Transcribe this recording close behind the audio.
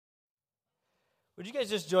Would you guys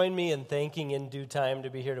just join me in thanking In Due Time to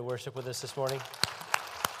be here to worship with us this morning?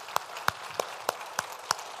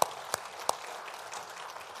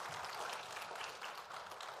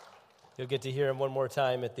 You'll get to hear him one more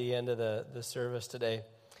time at the end of the service today.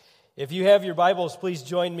 If you have your Bibles, please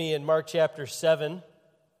join me in Mark chapter 7.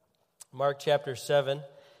 Mark chapter 7,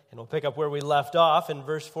 and we'll pick up where we left off in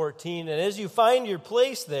verse 14. And as you find your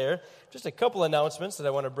place there, just a couple announcements that I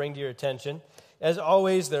want to bring to your attention. As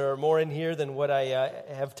always, there are more in here than what I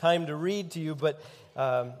have time to read to you, but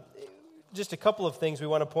just a couple of things we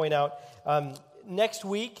want to point out. Next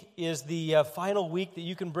week is the final week that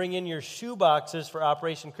you can bring in your shoe boxes for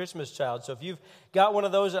Operation Christmas Child. So if you've got one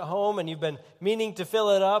of those at home and you've been meaning to fill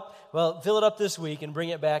it up, well, fill it up this week and bring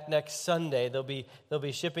it back next Sunday. They'll be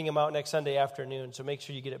shipping them out next Sunday afternoon, so make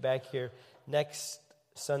sure you get it back here next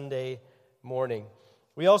Sunday morning.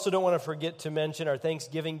 We also don't want to forget to mention our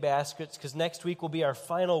Thanksgiving baskets, because next week will be our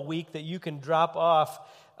final week that you can drop off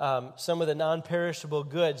some of the non-perishable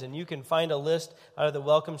goods, and you can find a list out of the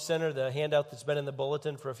Welcome Center, the handout that's been in the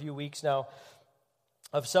bulletin for a few weeks now,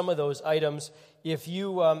 of some of those items. If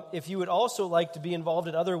you would also like to be involved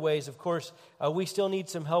in other ways, of course, we still need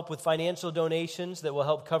some help with financial donations that will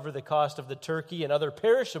help cover the cost of the turkey and other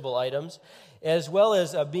perishable items, as well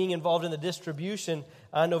as being involved in the distribution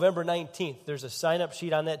on November 19th. There's a sign-up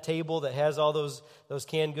sheet on that table that has all those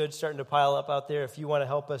canned goods starting to pile up out there if you want to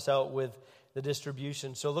help us out with the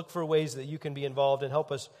distribution. So look for ways that you can be involved and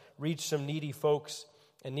help us reach some needy folks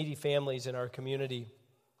and needy families in our community.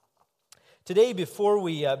 Today, before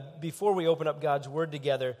we open up God's Word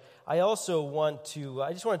together, I just want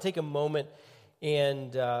to take a moment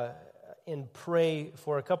and pray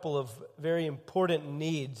for a couple of very important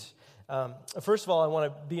needs. First of all, I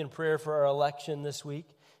want to be in prayer for our election this week.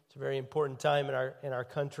 It's a very important time in our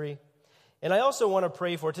country, and I also want to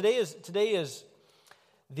pray for today is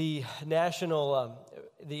the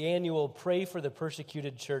annual Pray for the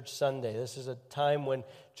Persecuted Church Sunday. This is a time when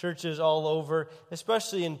churches all over,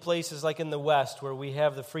 especially in places like in the West where we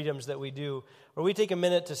have the freedoms that we do, where we take a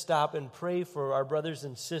minute to stop and pray for our brothers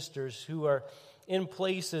and sisters who are in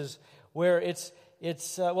places where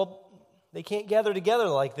they can't gather together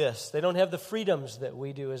like this. They don't have the freedoms that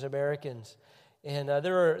we do as Americans. And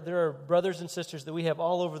there are brothers and sisters that we have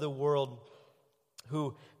all over the world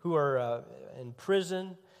who are in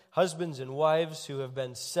prison, husbands and wives who have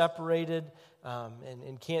been separated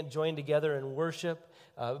and can't join together in worship,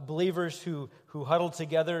 believers who huddle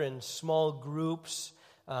together in small groups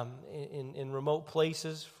in remote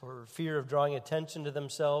places for fear of drawing attention to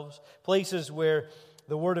themselves, places where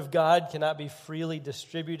the Word of God cannot be freely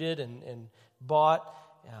distributed and bought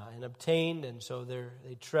and obtained, and so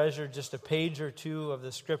they treasure just a page or two of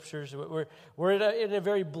the Scriptures. We're in a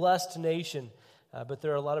very blessed nation. But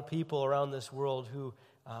there are a lot of people around this world who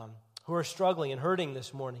are struggling and hurting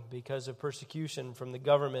this morning because of persecution from the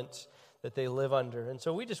governments that they live under. And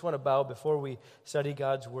so we just want to bow before we study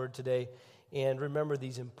God's Word today and remember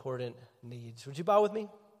these important needs. Would you bow with me?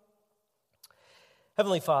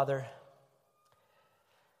 Heavenly Father,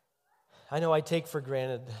 I know I take for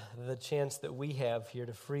granted the chance that we have here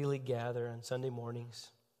to freely gather on Sunday mornings,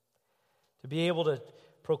 to be able to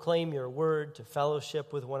proclaim your Word, to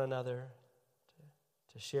fellowship with one another,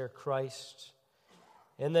 to share Christ,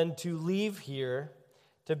 and then to leave here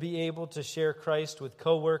to be able to share Christ with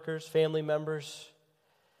coworkers, family members,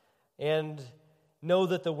 and know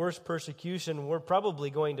that the worst persecution we're probably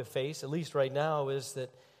going to face, at least right now, is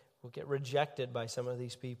that we'll get rejected by some of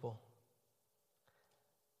these people.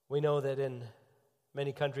 We know that in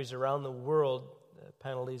many countries around the world, the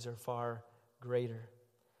penalties are far greater.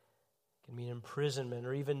 It can mean imprisonment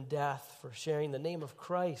or even death for sharing the name of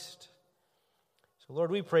Christ. So,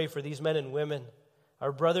 Lord, we pray for these men and women,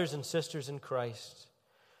 our brothers and sisters in Christ,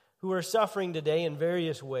 who are suffering today in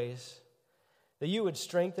various ways, that you would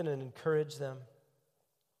strengthen and encourage them,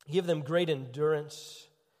 give them great endurance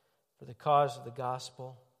for the cause of the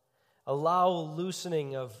gospel, allow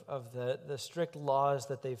loosening of the strict laws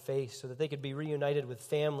that they face so that they could be reunited with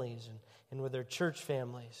families and with their church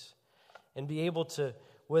families and be able to,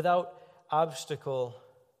 without obstacle,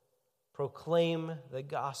 proclaim the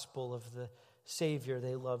gospel of the Savior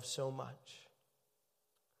they love so much.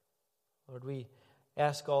 Lord, we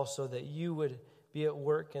ask also that you would be at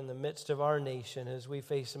work in the midst of our nation as we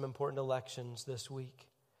face some important elections this week.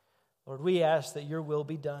 Lord, we ask that your will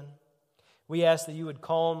be done. We ask that you would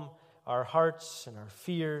calm our hearts and our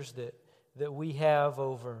fears that we have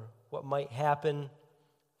over what might happen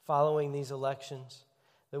following these elections,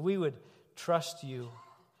 that we would trust you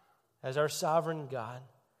as our sovereign God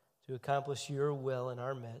to accomplish your will in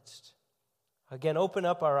our midst. Again, open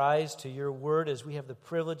up our eyes to your word as we have the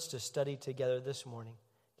privilege to study together this morning.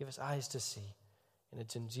 Give us eyes to see. And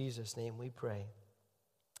it's in Jesus' name we pray.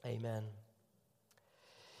 Amen.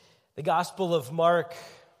 The Gospel of Mark,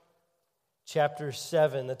 chapter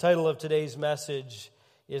 7. The title of today's message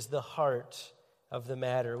is The Heart of the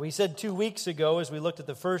Matter. We said 2 weeks ago, as we looked at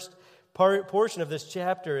the first portion of this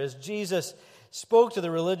chapter, as Jesus spoke to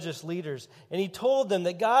the religious leaders, and he told them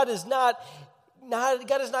that God is not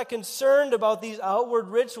concerned about these outward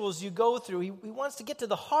rituals you go through. He wants to get to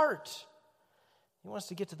the heart. He wants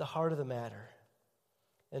to get to the heart of the matter.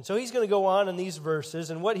 And so he's going to go on in these verses,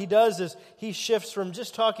 and what he does is he shifts from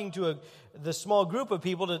just talking to the small group of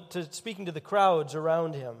people to speaking to the crowds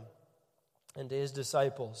around him and to his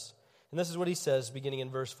disciples. And this is what he says, beginning in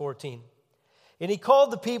verse 14. And he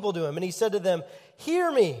called the people to him, and he said to them, "Hear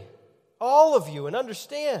me, all of you, and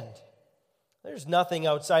understand. There's nothing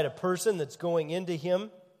outside a person that's going into him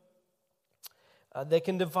that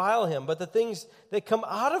can defile him, but the things that come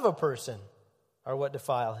out of a person are what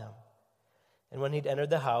defile him." And when he'd entered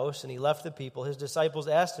the house and he left the people, his disciples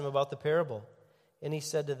asked him about the parable. And he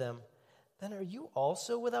said to them, "Then are you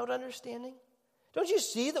also without understanding? Don't you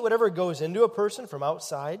see that whatever goes into a person from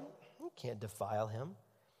outside, you can't defile him,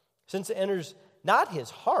 since it enters not his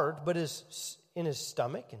heart, but is in his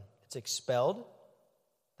stomach, and it's expelled?"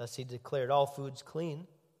 Thus he declared all foods clean.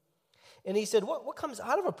 And he said, what comes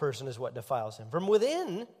out of a person is what defiles him. From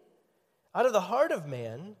within, out of the heart of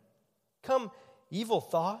man, come evil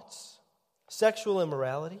thoughts, sexual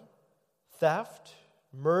immorality, theft,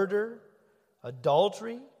 murder,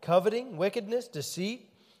 adultery, coveting, wickedness,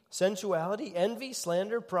 deceit, sensuality, envy,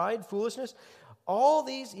 slander, pride, foolishness. All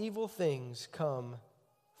these evil things come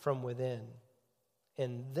from within,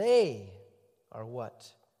 and they are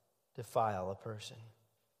what defile a person.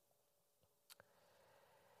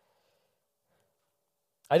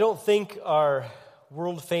 I don't think our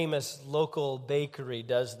world-famous local bakery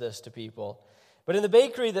does this to people. But in the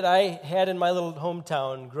bakery that I had in my little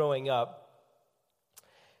hometown growing up,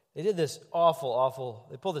 they did this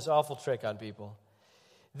they pulled this awful trick on people.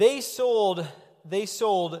 They sold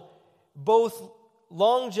both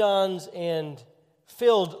Long Johns and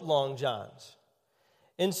filled Long Johns.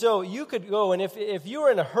 And so you could go, and if you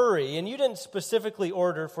were in a hurry and you didn't specifically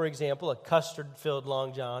order, for example, a custard-filled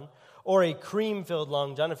Long John or a cream-filled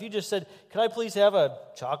Long John, if you just said, "Can I please have a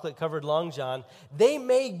chocolate-covered Long John?" they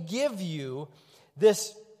may give you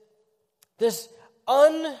this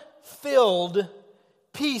unfilled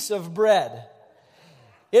piece of bread.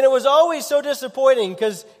 And it was always so disappointing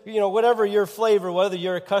because, whatever your flavor, whether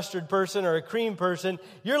you're a custard person or a cream person,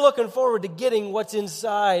 you're looking forward to getting what's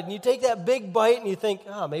inside. And you take that big bite and you think,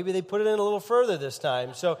 maybe they put it in a little further this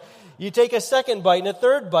time. So you take a second bite and a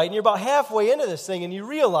third bite, and you're about halfway into this thing, and you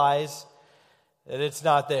realize that it's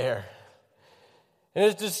not there. And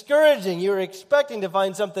it's discouraging. You were expecting to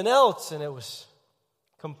find something else, and it was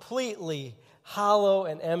completely hollow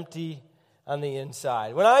and empty on the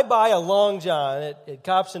inside. When I buy a Long John at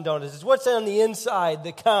Cops and Donuts, it's what's on the inside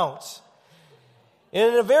that counts.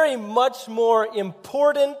 And in a very much more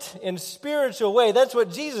important and spiritual way, that's what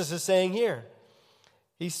Jesus is saying here.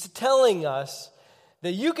 He's telling us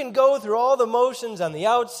that you can go through all the motions on the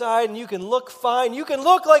outside and you can look fine. You can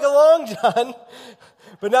look like a Long John,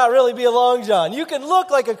 but not really be a Long John. You can look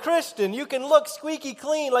like a Christian. You can look squeaky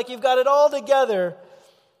clean, like you've got it all together,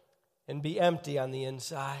 and be empty on the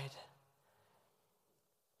inside.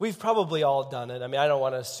 We've probably all done it. I don't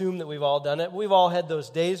want to assume that we've all done it. We've all had those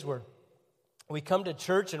days where we come to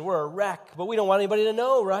church and we're a wreck, but we don't want anybody to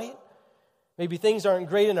know, right? Maybe things aren't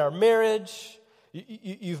great in our marriage.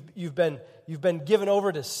 You've been given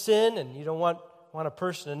over to sin, and you don't want a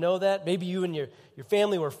person to know that. Maybe you and your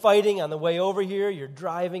family were fighting on the way over here. You're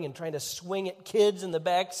driving and trying to swing at kids in the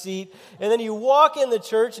back seat. And then you walk in the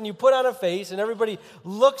church and you put on a face and everybody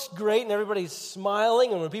looks great and everybody's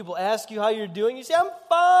smiling. And when people ask you how you're doing, you say, "I'm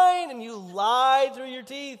fine." And you lie through your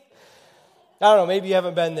teeth. I don't know, maybe you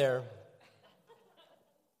haven't been there.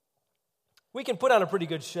 We can put on a pretty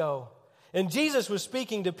good show. And Jesus was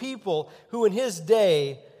speaking to people who in his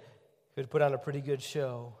day could put on a pretty good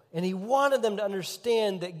show. And he wanted them to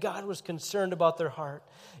understand that God was concerned about their heart.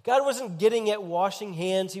 God wasn't getting at washing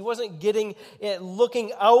hands. He wasn't getting at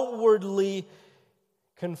looking outwardly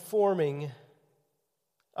conforming,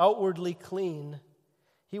 outwardly clean.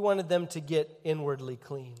 He wanted them to get inwardly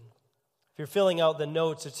clean. If you're filling out the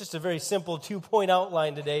notes, it's just a very simple 2-point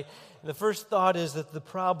outline today. The first thought is that the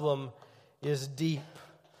problem is deep.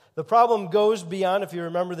 The problem goes beyond, if you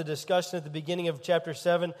remember the discussion at the beginning of chapter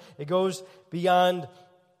 7, it goes beyond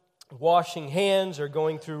washing hands or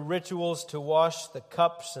going through rituals to wash the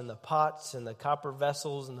cups and the pots and the copper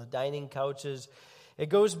vessels and the dining couches. It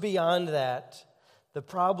goes beyond that. The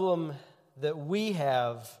problem that we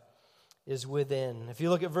have is within. If you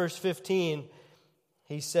look at verse 15,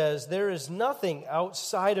 he says, "There is nothing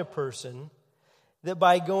outside a person that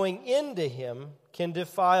by going into him can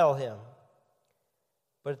defile him.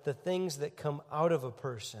 But the things that come out of a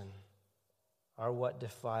person are what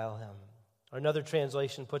defile him." Or another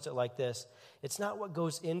translation puts it like this: "It's not what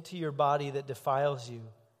goes into your body that defiles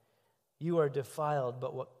you. You are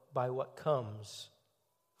defiled by what comes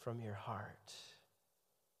from your heart."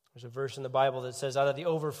 There's a verse in the Bible that says, "Out of the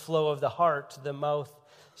overflow of the heart, the mouth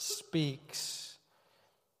speaks."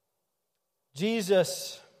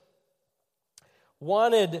 Jesus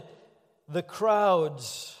wanted the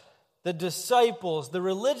crowds, the disciples, the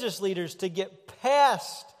religious leaders to get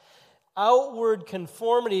past outward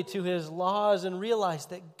conformity to his laws and realize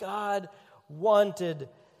that God wanted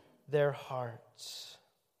their hearts.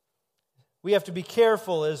 We have to be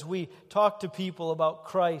careful as we talk to people about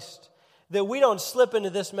Christ that we don't slip into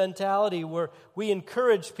this mentality where we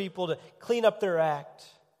encourage people to clean up their act.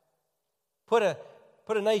 Put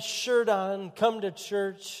a nice shirt on, come to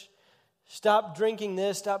church, stop drinking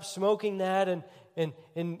this, stop smoking that,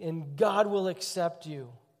 and God will accept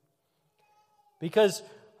you. Because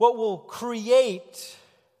what will create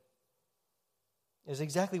is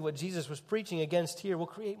exactly what Jesus was preaching against here. We'll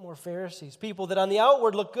create more Pharisees, people that on the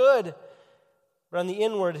outward look good, but on the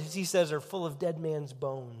inward, as he says, are full of dead man's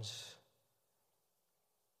bones.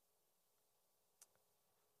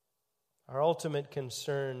 Our ultimate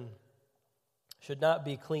concern should not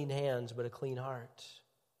be clean hands, but a clean heart.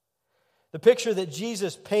 The picture that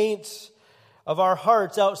Jesus paints of our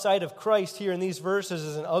hearts outside of Christ here in these verses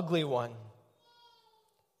is an ugly one.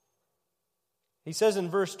 He says in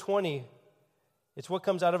verse 20, it's what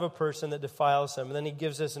comes out of a person that defiles him. And then he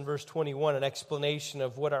gives us in verse 21 an explanation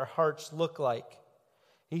of what our hearts look like.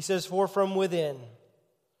 He says, "For from within,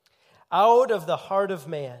 out of the heart of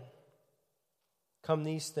man, come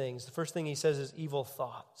these things." The first thing he says is evil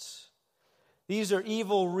thoughts. These are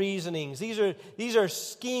evil reasonings. These are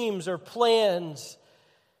schemes or plans,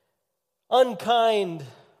 unkind,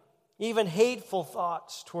 even hateful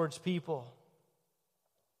thoughts towards people.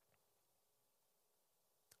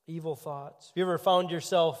 Evil thoughts. Have you ever found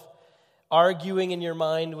yourself arguing in your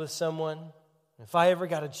mind with someone? If I ever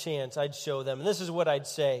got a chance, I'd show them. And this is what I'd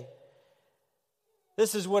say.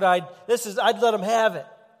 I'd let them have it.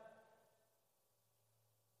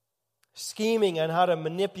 Scheming on how to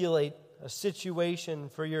manipulate a situation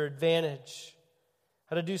for your advantage.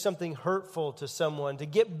 How to do something hurtful to someone, to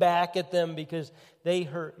get back at them because they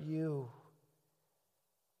hurt you.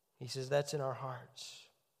 He says that's in our hearts.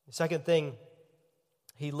 The second thing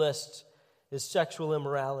he lists is sexual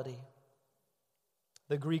immorality.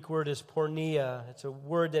 The Greek word is porneia. It's a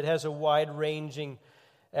word that has a wide-ranging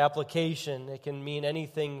application. It can mean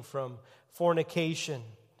anything from fornication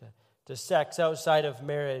to sex outside of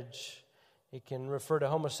marriage. It can refer to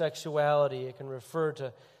homosexuality. It can refer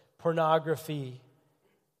to pornography.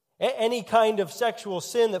 Any kind of sexual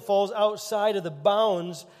sin that falls outside of the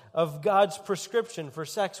bounds of God's prescription for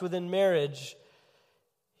sex within marriage,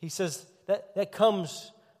 he says that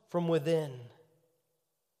comes from within.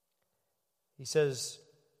 He says,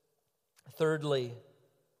 thirdly,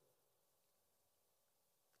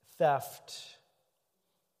 theft.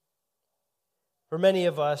 For many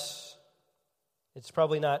of us, it's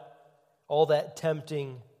probably not all that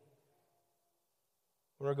tempting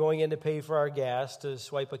when we're going in to pay for our gas to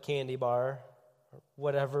swipe a candy bar or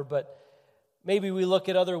whatever, but maybe we look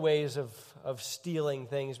at other ways of stealing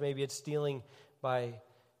things. Maybe it's stealing by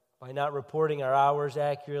not reporting our hours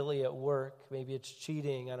accurately at work. Maybe it's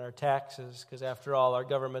cheating on our taxes, because after all, our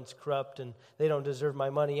government's corrupt and they don't deserve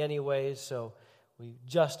my money anyways, so we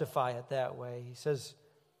justify it that way. He says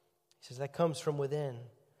that comes from within.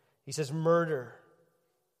 He says murder.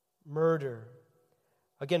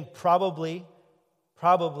 Again, probably,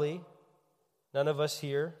 none of us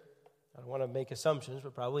here, I don't want to make assumptions,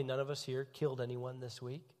 but probably none of us here killed anyone this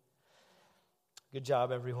week. Good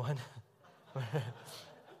job, everyone.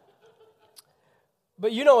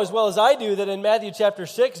 But you know as well as I do that in Matthew chapter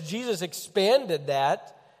 6, Jesus expanded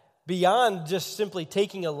that beyond just simply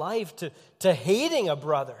taking a life to hating a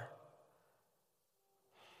brother.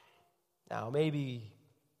 Now, maybe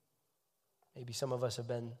some of us have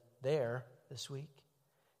been there this week,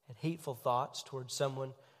 had hateful thoughts towards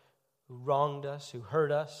someone who wronged us, who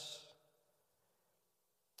hurt us.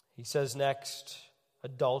 He says next,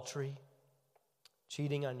 adultery,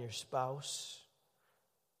 cheating on your spouse,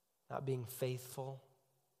 not being faithful.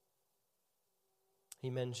 He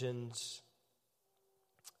mentions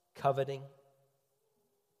coveting.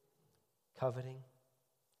 Coveting.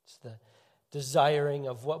 It's the desiring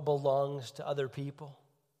of what belongs to other people.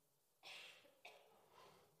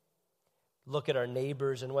 Look at our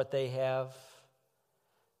neighbors and what they have.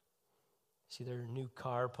 See their new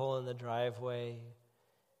car pulling the driveway.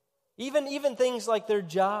 Even things like their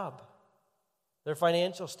job, their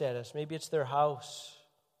financial status. Maybe it's their house.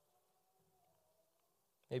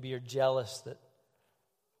 Maybe you're jealous that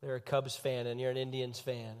they're a Cubs fan and you're an Indians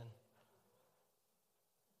fan. And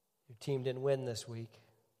your team didn't win this week.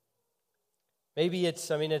 Maybe it's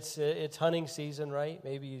hunting season, right?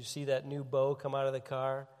 Maybe you see that new bow come out of the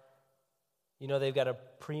car. You know they've got a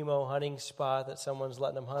primo hunting spot that someone's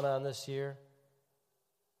letting them hunt on this year.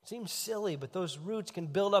 It seems silly, but those roots can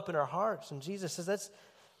build up in our hearts. And Jesus says that's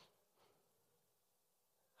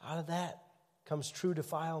out of that comes true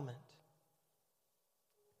defilement.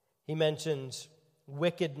 He mentions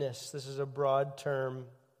wickedness. This is a broad term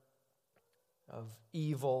of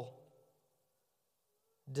evil,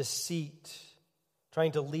 deceit,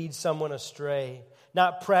 trying to lead someone astray,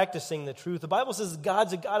 not practicing the truth. The Bible says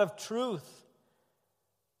God's a God of truth.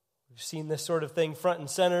 We've seen this sort of thing front and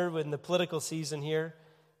center in the political season here,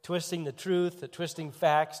 twisting the truth, twisting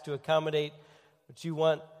facts to accommodate what you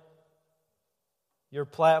want your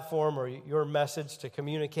platform or your message to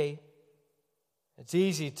communicate. It's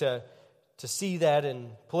easy to see that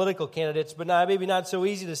in political candidates, but maybe not so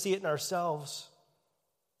easy to see it in ourselves.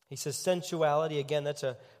 He says sensuality, again, that's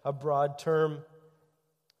a broad term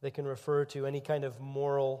that can refer to any kind of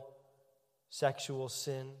moral, sexual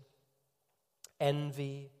sin.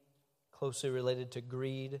 Envy, closely related to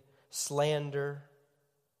greed. Slander,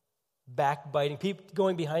 backbiting,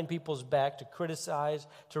 going behind people's back to criticize,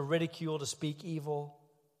 to ridicule, to speak evil.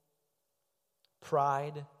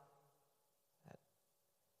 Pride, that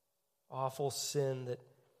awful sin that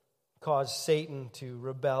caused Satan to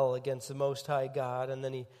rebel against the Most High God. And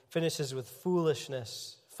then he finishes with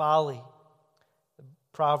foolishness, folly. The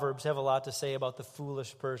Proverbs have a lot to say about the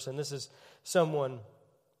foolish person. This is someone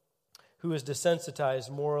who is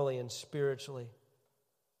desensitized morally and spiritually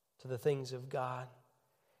to the things of God.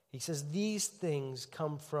 He says these things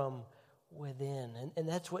come from within, and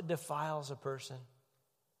that's what defiles a person.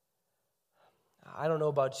 I don't know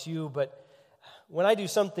about you, but when I do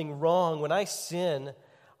something wrong, when I sin,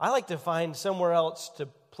 I like to find somewhere else to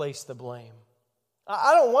place the blame.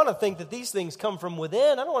 I don't want to think that these things come from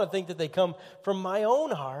within. I don't want to think that they come from my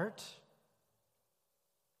own heart.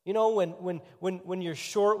 You know, when you're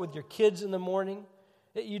short with your kids in the morning,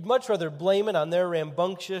 you'd much rather blame it on their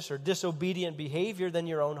rambunctious or disobedient behavior than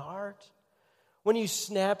your own heart. When you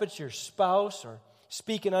snap at your spouse or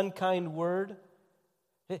speak an unkind word,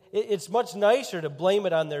 it's much nicer to blame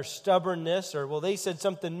it on their stubbornness or, well, they said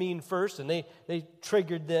something mean first and they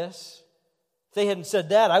triggered this. If they hadn't said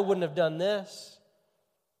that, I wouldn't have done this.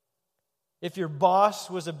 If your boss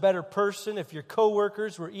was a better person, if your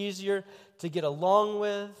coworkers were easier to get along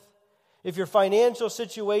with, if your financial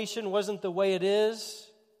situation wasn't the way it is,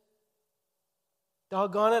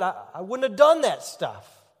 doggone it, I wouldn't have done that stuff.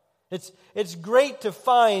 It's great to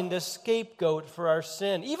find a scapegoat for our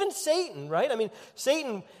sin. Even Satan, right? I mean,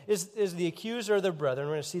 Satan is the accuser of the brethren.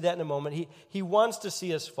 We're going to see that in a moment. He wants to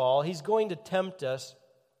see us fall. He's going to tempt us.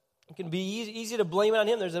 It can be easy to blame it on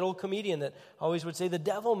him. There's that old comedian that always would say, the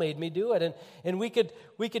devil made me do it. And we could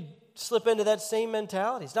slip into that same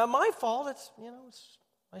mentality. It's not my fault. It's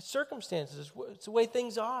my circumstances. It's the way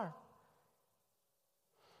things are.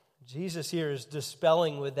 Jesus here is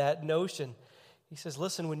dispelling with that notion. He says,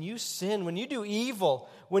 listen, when you sin, when you do evil,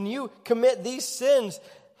 when you commit these sins,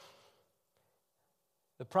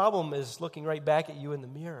 the problem is looking right back at you in the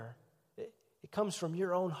mirror. It comes from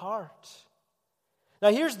your own heart. Now,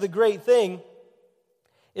 here's the great thing,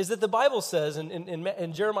 is that the Bible says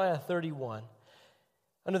in Jeremiah 31,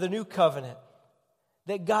 under the new covenant,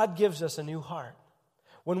 that God gives us a new heart.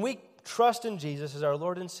 When we trust in Jesus as our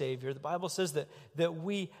Lord and Savior, the Bible says that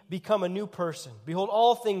we become a new person. Behold,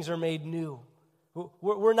 all things are made new.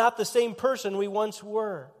 We're not the same person we once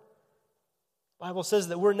were. The Bible says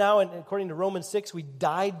that we're now, according to Romans 6, we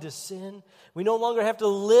died to sin. We no longer have to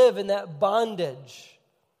live in that bondage.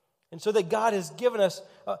 And so that God has given us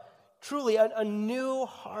truly a new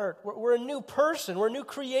heart. We're a new person. We're a new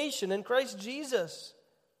creation in Christ Jesus.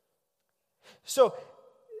 So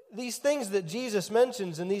these things that Jesus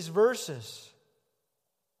mentions in these verses,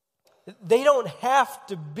 they don't have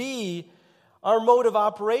to be our mode of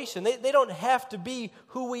operation. They don't have to be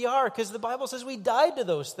who we are, because the Bible says we died to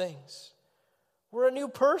those things. We're a new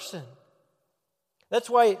person. That's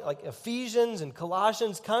why like Ephesians and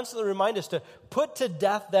Colossians constantly remind us to put to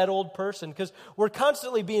death that old person, because we're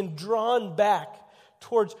constantly being drawn back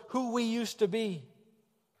towards who we used to be.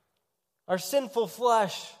 Our sinful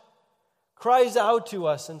flesh cries out to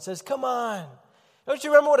us and says, come on. Don't you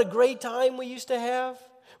remember what a great time we used to have?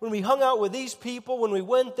 When we hung out with these people, when we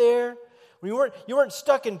went there, when you weren't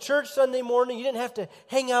stuck in church Sunday morning, you didn't have to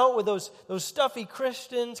hang out with those stuffy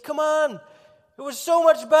Christians. Come on. It was so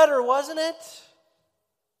much better, wasn't it?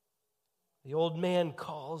 The old man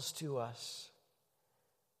calls to us.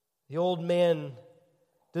 The old man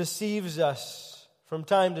deceives us from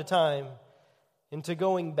time to time into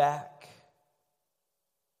going back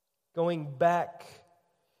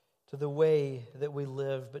to the way that we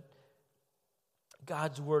live. But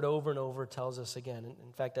God's word over and over tells us again.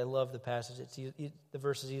 In fact, I love the passage. The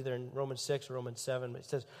verse is either in Romans 6 or Romans 7. But it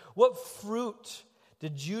says, what fruit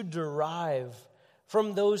did you derive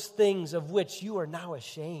from those things of which you are now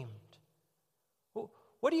ashamed?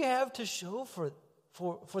 What do you have to show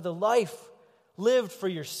for the life lived for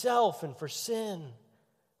yourself and for sin?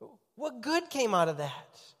 What good came out of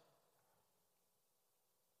that?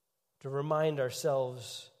 To remind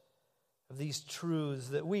ourselves of these truths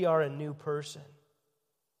that we are a new person.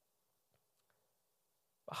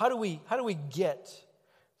 How do we get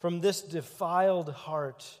from this defiled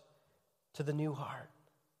heart to the new heart?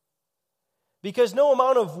 Because no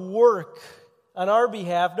amount of work on our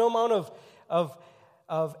behalf, no amount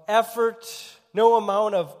of effort, no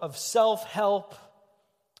amount of self-help,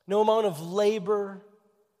 no amount of labor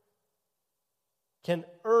can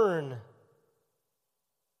earn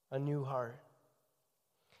a new heart.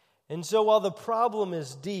 And so while the problem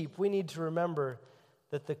is deep, we need to remember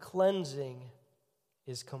that the cleansing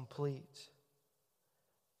is complete.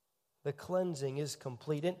 The cleansing is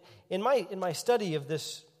complete. In my study of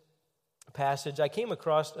this passage, I came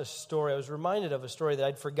across a story. I was reminded of a story that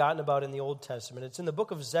I'd forgotten about in the Old Testament. It's in the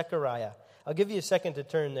book of Zechariah. I'll give you a second to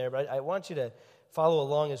turn there, but I want you to follow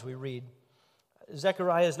along as we read.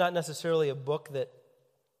 Zechariah is not necessarily a book that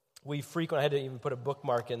we frequent. I had to even put a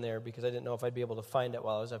bookmark in there because I didn't know if I'd be able to find it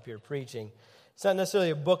while I was up here preaching. It's not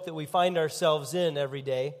necessarily a book that we find ourselves in every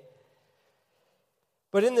day.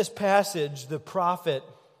 But in this passage, the prophet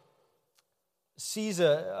sees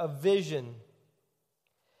a vision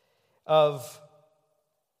of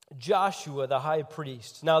Joshua, the high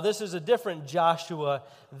priest. Now, this is a different Joshua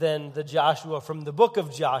than the Joshua from the book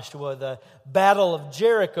of Joshua, the Battle of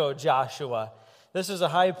Jericho Joshua. This is a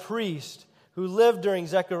high priest who lived during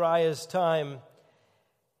Zechariah's time,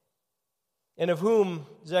 and of whom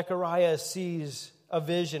Zechariah sees a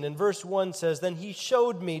vision. And verse 1 says, then he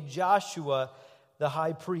showed me Joshua, the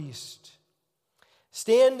high priest,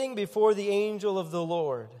 standing before the angel of the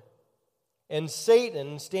Lord, and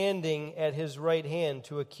Satan standing at his right hand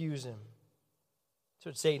to accuse him. That's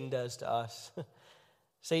what Satan does to us.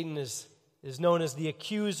 Satan is known as the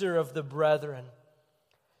accuser of the brethren.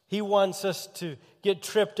 He wants us to get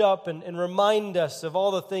tripped up and remind us of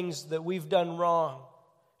all the things that we've done wrong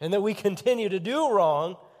and that we continue to do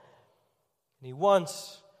wrong. And he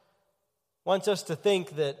wants us to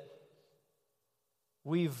think that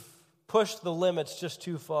we've pushed the limits just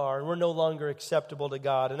too far and we're no longer acceptable to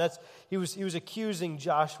God. And he was accusing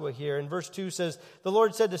Joshua here. And verse 2 says, the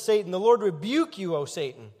Lord said to Satan, the Lord rebuke you, O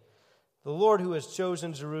Satan. The Lord who has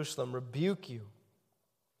chosen Jerusalem rebuke you.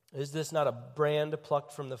 Is this not a brand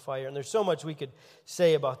plucked from the fire? And there's so much we could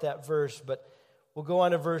say about that verse, but we'll go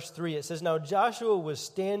on to verse 3. It says, now Joshua was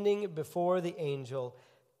standing before the angel,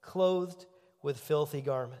 clothed with filthy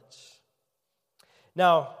garments.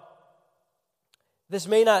 Now, this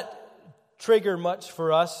may not trigger much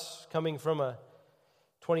for us coming from a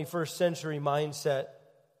 21st century mindset,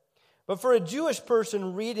 but for a Jewish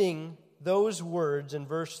person reading those words in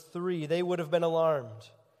verse 3, they would have been alarmed.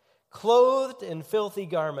 Clothed in filthy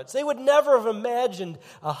garments. They would never have imagined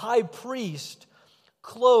a high priest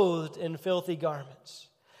clothed in filthy garments.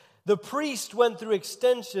 The priest went through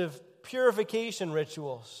extensive purification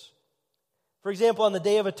rituals. For example, on the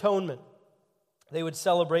Day of Atonement, they would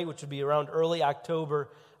celebrate, which would be around early October,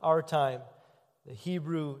 our time, the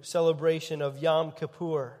Hebrew celebration of Yom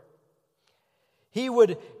Kippur. He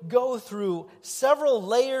would go through several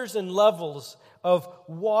layers and levels of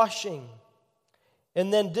washing,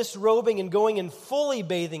 and then disrobing and going and fully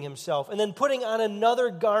bathing himself, and then putting on another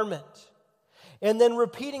garment, and then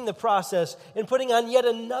repeating the process and putting on yet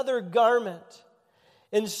another garment.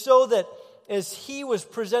 And so that as he was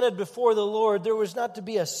presented before the Lord, there was not to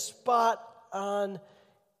be a spot on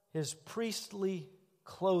his priestly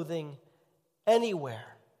clothing anywhere.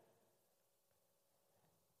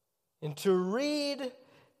 And to read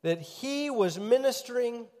that he was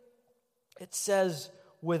ministering it says,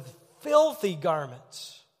 with filthy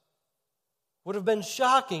garments. Would have been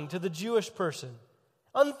shocking to the Jewish person.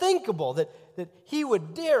 Unthinkable that he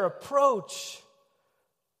would dare approach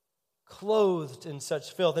clothed in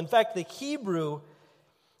such filth. In fact, the Hebrew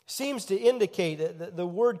seems to indicate that the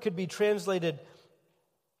word could be translated,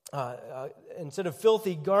 instead of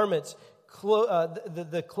filthy garments,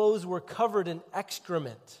 the clothes were covered in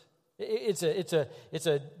excrement. It's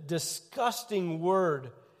a disgusting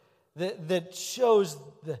word that shows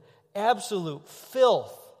the absolute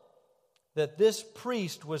filth that this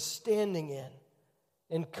priest was standing in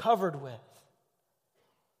and covered with.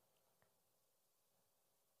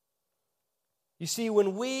 You see,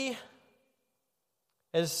 when we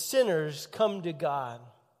as sinners come to God,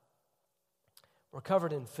 we're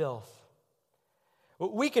covered in filth.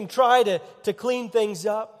 We can try to clean things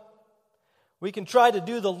up. We can try to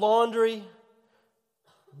do the laundry,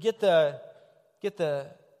 get the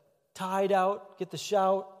tide out, get the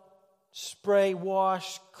shout, spray,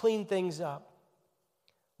 wash, clean things up.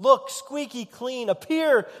 Look squeaky clean,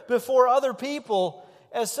 appear before other people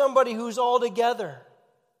as somebody who's all together.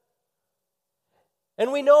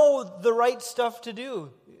 And we know the right stuff to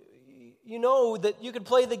do. You know that you could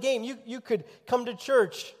play the game. You could come to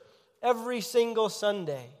church every single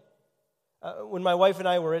Sunday. When my wife and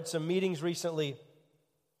I were at some meetings recently,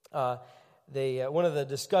 one of the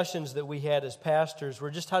discussions that we had as pastors were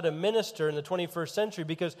just how to minister in the 21st century,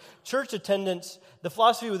 because church attendance, the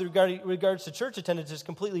philosophy with regards to church attendance has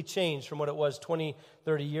completely changed from what it was 20,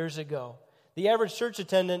 30 years ago. The average church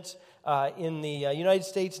attendance in the United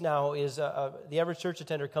States now is, the average church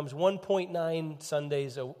attender comes 1.9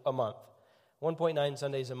 Sundays a month. 1.9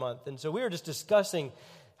 Sundays a month. And so we were just discussing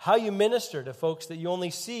how you minister to folks that you only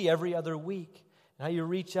see every other week, and how you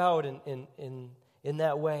reach out in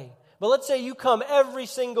that way. But let's say you come every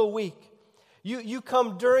single week. You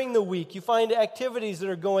come during the week. You find activities that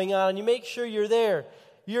are going on, and you make sure you're there.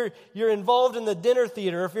 You're involved in the dinner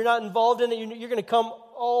theater. If you're not involved in it, you're going to come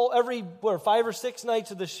every 5 or 6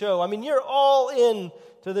 nights of the show. I mean, you're all in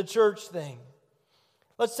to the church thing.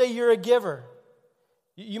 Let's say you're a giver.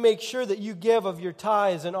 You make sure that you give of your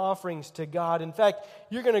tithes and offerings to God. In fact,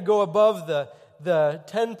 you're going to go above the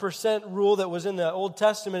 10% rule that was in the Old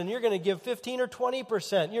Testament, and you're going to give 15 or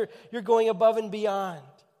 20%. You're going above and beyond.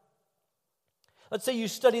 Let's say you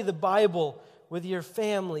study the Bible with your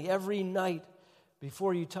family every night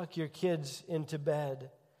before you tuck your kids into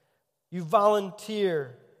bed. You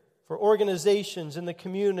volunteer for organizations in the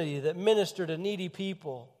community that minister to needy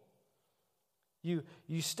people. You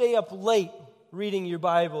stay up late reading your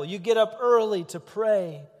Bible. You get up early to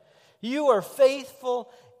pray. You are faithful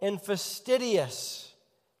and fastidious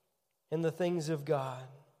in the things of God.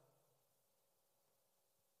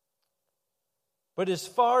 But as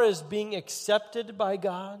far as being accepted by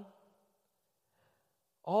God,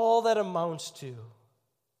 all that amounts to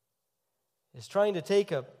is trying to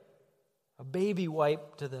take a baby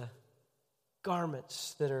wipe to the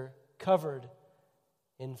garments that are covered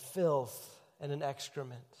in filth and in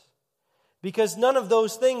excrement. Because none of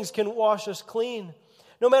those things can wash us clean.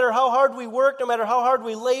 No matter how hard we work, no matter how hard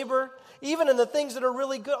we labor, even in the things that are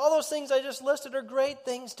really good, all those things I just listed are great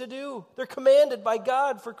things to do. They're commanded by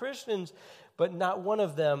God for Christians, but not one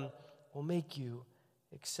of them will make you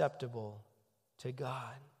acceptable to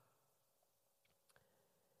God.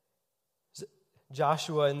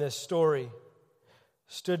 Joshua in this story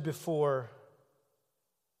stood before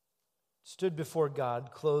God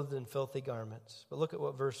clothed in filthy garments. But look at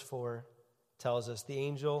what verse 4 tells us. The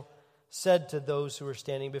angel said to those who were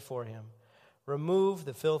standing before him, "Remove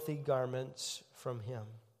the filthy garments from him."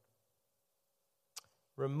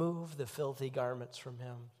 Remove the filthy garments from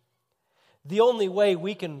him. The only way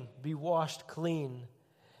we can be washed clean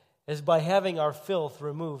is by having our filth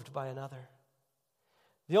removed by another.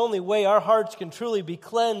 The only way our hearts can truly be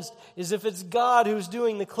cleansed is if it's God who's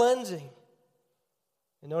doing the cleansing.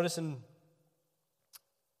 And notice in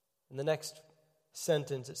the next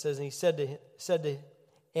sentence it says, and he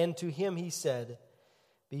and to him he said,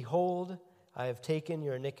 "Behold, I have taken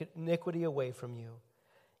your iniquity away from you,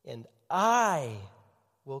 and I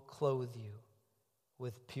will clothe you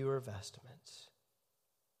with pure vestments."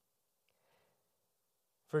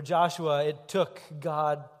 For Joshua, it took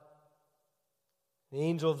God, the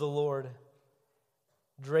angel of the Lord,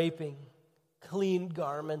 draping clean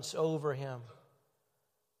garments over him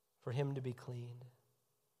for him to be cleaned.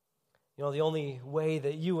 You know, the only way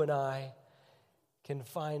that you and I can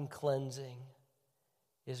find cleansing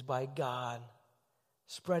is by God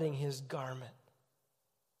spreading his garment.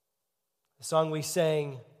 The song we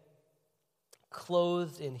sang,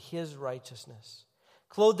 clothed in his righteousness.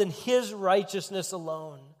 Clothed in his righteousness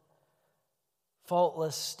alone.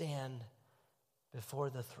 faultless stand before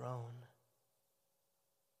the throne.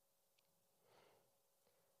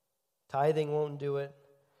 Tithing won't do it.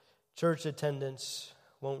 Church attendance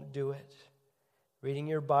won't do it. Reading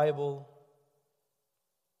your Bible,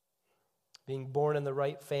 being born in the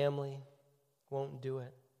right family won't do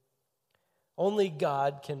it. Only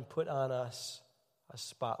God can put on us a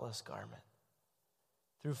spotless garment.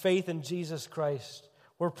 Through faith in Jesus Christ,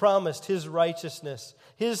 we're promised His righteousness,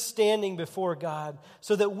 His standing before God,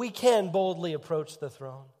 so that we can boldly approach the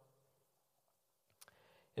throne.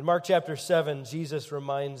 In Mark chapter 7, Jesus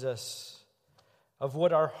reminds us of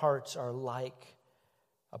what our hearts are like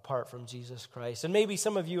apart from Jesus Christ. And maybe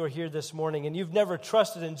some of you are here this morning and you've never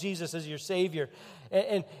trusted in Jesus as your Savior.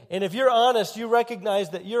 And if you're honest, you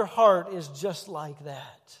recognize that your heart is just like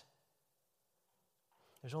that.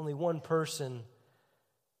 There's only one person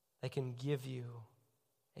that can give you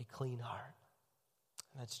a clean heart.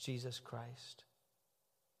 And that's Jesus Christ.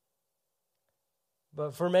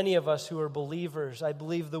 But for many of us who are believers, I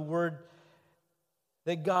believe the word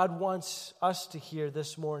that God wants us to hear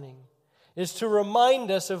this morning is to remind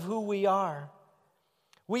us of who we are.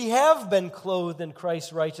 We have been clothed in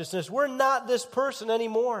Christ's righteousness. We're not this person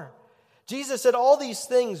anymore. Jesus said all these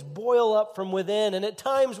things boil up from within, and at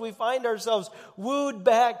times we find ourselves wooed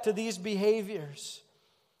back to these behaviors,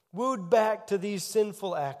 wooed back to these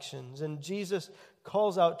sinful actions. And Jesus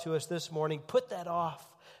calls out to us this morning, put that off.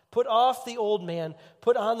 Put off the old man,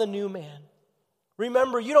 put on the new man.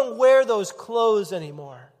 Remember, you don't wear those clothes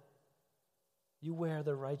anymore. You wear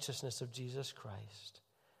the righteousness of Jesus Christ.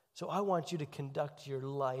 So I want you to conduct your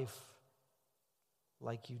life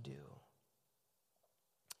like you do.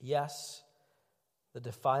 Yes, the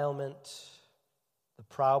defilement, the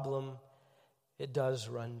problem, it does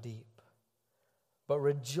run deep. But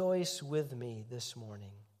rejoice with me this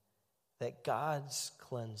morning that God's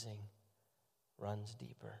cleansing runs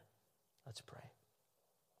deeper. Let's pray.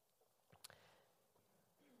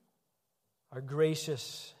 Our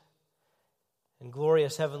gracious and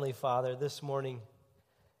glorious Heavenly Father, this morning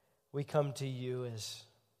we come to you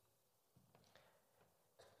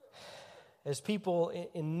as people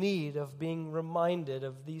in need of being reminded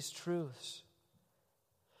of these truths.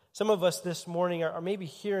 Some of us this morning are maybe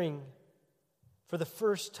hearing for the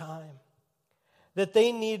first time that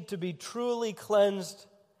they need to be truly cleansed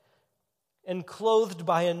and clothed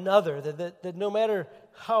by another, that no matter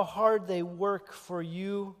how hard they work for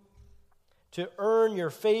you to earn your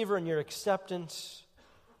favor and your acceptance,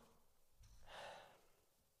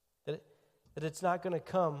 that it's not going to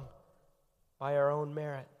come by our own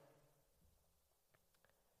merit.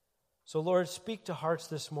 So Lord, speak to hearts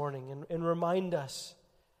this morning and remind us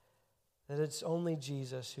that it's only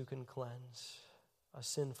Jesus who can cleanse a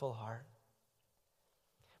sinful heart.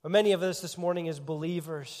 But many of us this morning as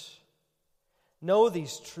believers know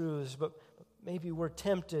these truths, but maybe we're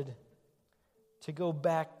tempted to go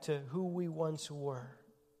back to who we once were.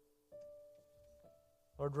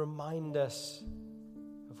 Lord, remind us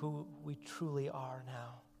of who we truly are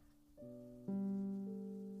now.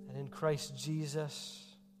 And in Christ Jesus,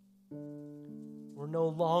 we're no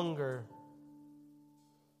longer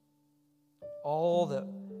all that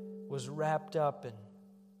was wrapped up in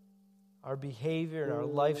our behavior and our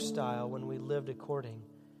lifestyle when we lived according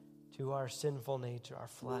to our sinful nature, our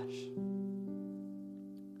flesh.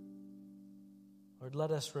 Lord,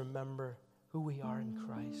 let us remember who we are in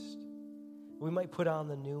Christ. We might put on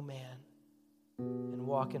the new man and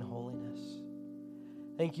walk in holiness.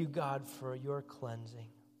 Thank you, God, for your cleansing.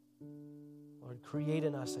 Lord, create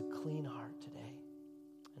in us a clean heart today.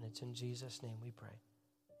 And it's in Jesus' name we pray.